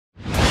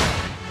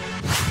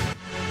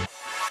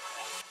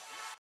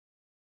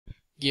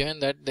given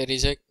that there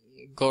is a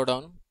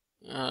godown,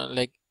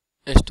 like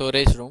a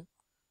storage room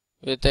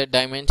with the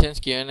dimensions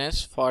given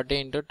as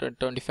 40 into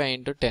 25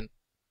 into 10.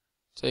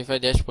 So if I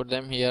just put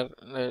them here,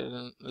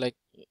 like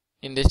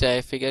in this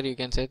figure, you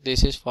can say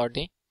this is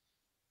 40,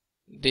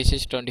 this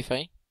is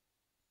 25,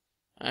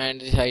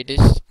 and this height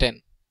is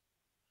 10.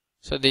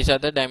 So these are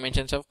the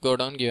dimensions of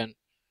godown given,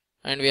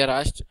 and we are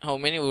asked how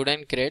many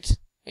wooden crates.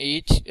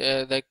 Each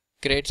the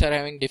crates are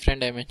having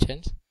different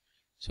dimensions.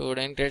 So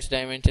wooden crates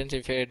dimensions,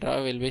 if I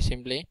draw, will be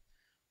simply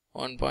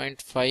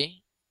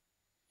 1.5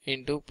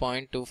 into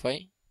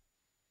 0.25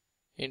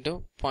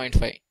 into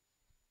 0.5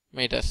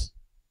 meters.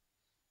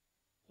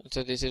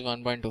 So this is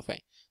 1.25.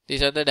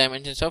 These are the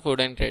dimensions of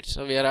wooden crates.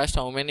 So we are asked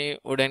how many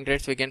wooden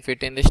crates we can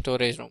fit in the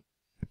storage room.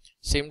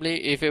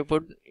 Simply, if you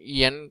put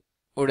n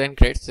wooden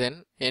crates,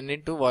 then n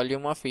into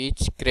volume of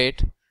each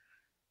crate,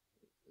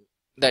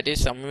 that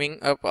is summing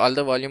up all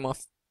the volume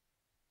of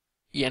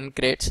n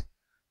crates.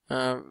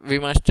 We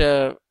must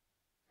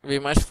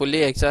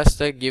fully exhaust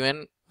the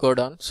given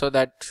godown, so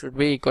that should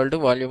be equal to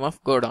volume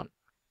of godown.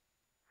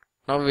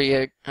 Now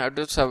we have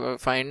to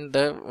find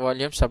the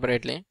volume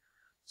separately.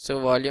 So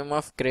volume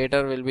of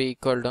crater will be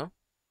equal to,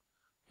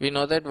 we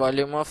know that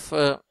volume of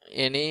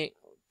any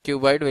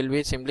cuboid will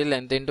be simply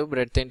length into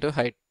breadth into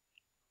height.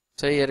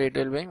 So here it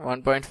will be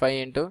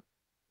 1.5 into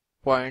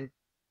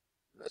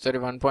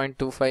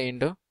 1.25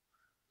 into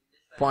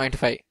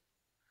 0.5.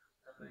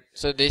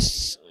 So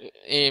this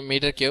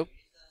meter cube.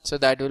 So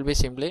that will be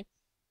simply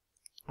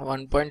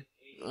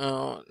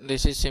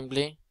this is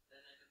simply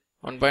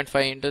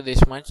 1.5 into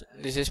this much.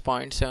 This is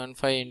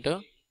 0.75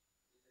 into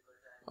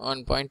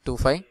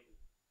 1.25.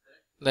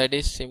 That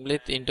is simply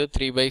into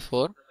 3 by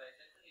 4.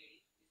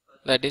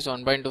 That is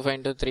 1.25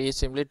 into 3 is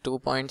simply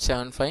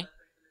 2.75.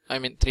 I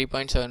mean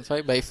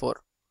 3.75 by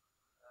 4.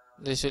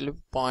 This will be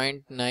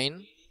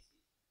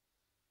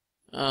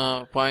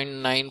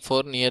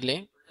 0.94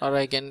 nearly, or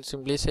I can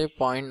simply say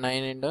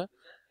 0.9 into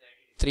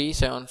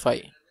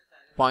 375.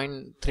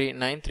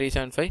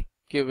 0.39375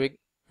 cubic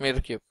meter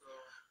cube.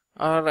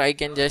 Or I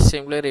can just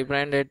simply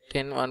represent it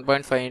in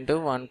 1.5 into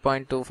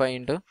 1.25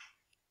 into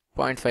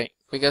 0.5,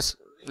 because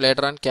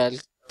later on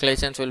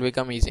calculations will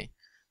become easy.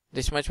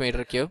 This much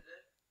meter cube.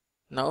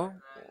 Now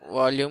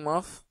volume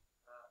of,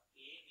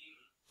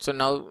 so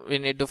now we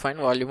need to find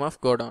volume of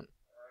godown.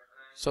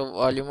 So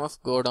volume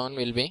of godown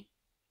will be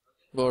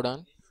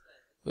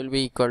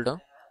equal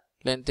to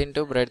length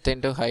into breadth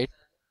into height.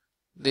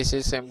 This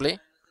is simply,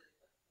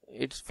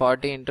 it's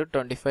 40 into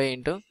 25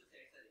 into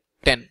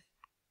 10.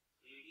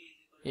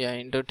 Yeah,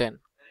 into 10.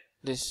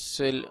 This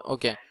will,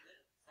 okay,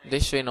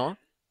 this we know.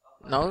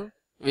 Now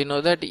we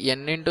know that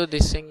n into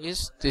this thing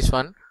is this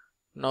one.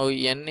 Now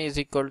n is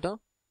equal to,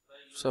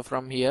 so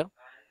from here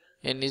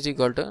n is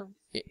equal to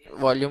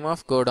volume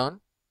of godown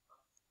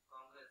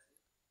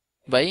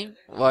by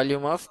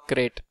volume of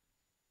crate.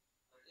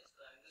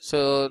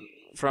 So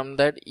from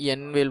that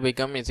n will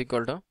become is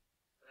equal to,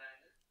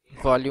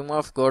 volume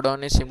of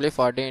godown is simply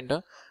 40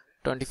 into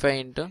 25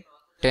 into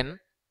 10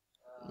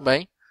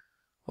 by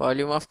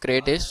volume of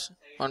crate is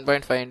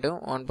 1.5 into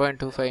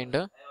 1.25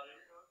 into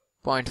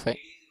 0.5.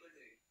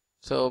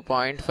 So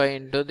 0.5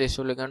 into this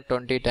will become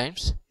 20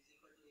 times.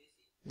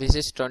 This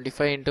is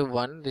 25 into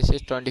 1. This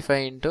is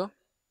 25 into,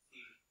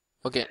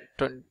 okay,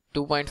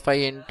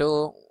 2.5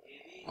 into,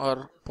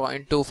 or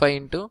 0.25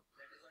 into,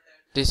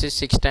 this is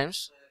 6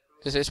 times.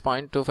 This is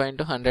 0.25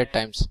 into 100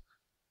 times.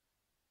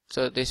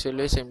 So this will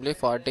be simply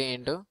 40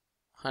 into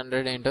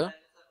 100 into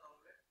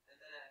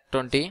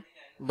 20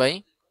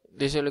 by,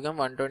 this will become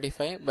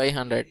 125 by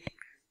 100.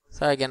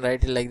 So I can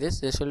write it like this.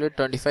 This will be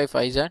 25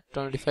 5s are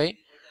 25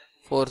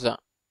 4s are.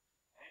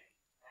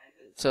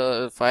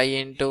 So 5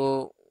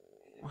 into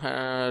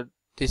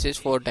this is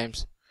 4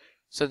 times.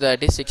 So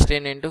that is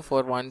 16 into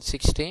 4,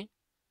 160.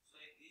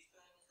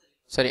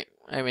 Sorry,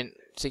 I mean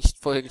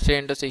 16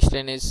 into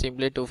 16 is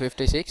simply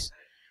 256.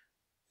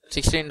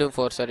 16 into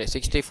 4, sorry,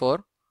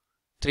 64.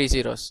 3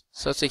 zeros.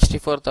 So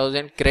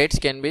 64,000 crates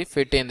can be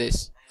fit in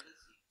this.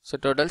 So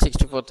total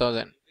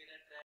 64,000.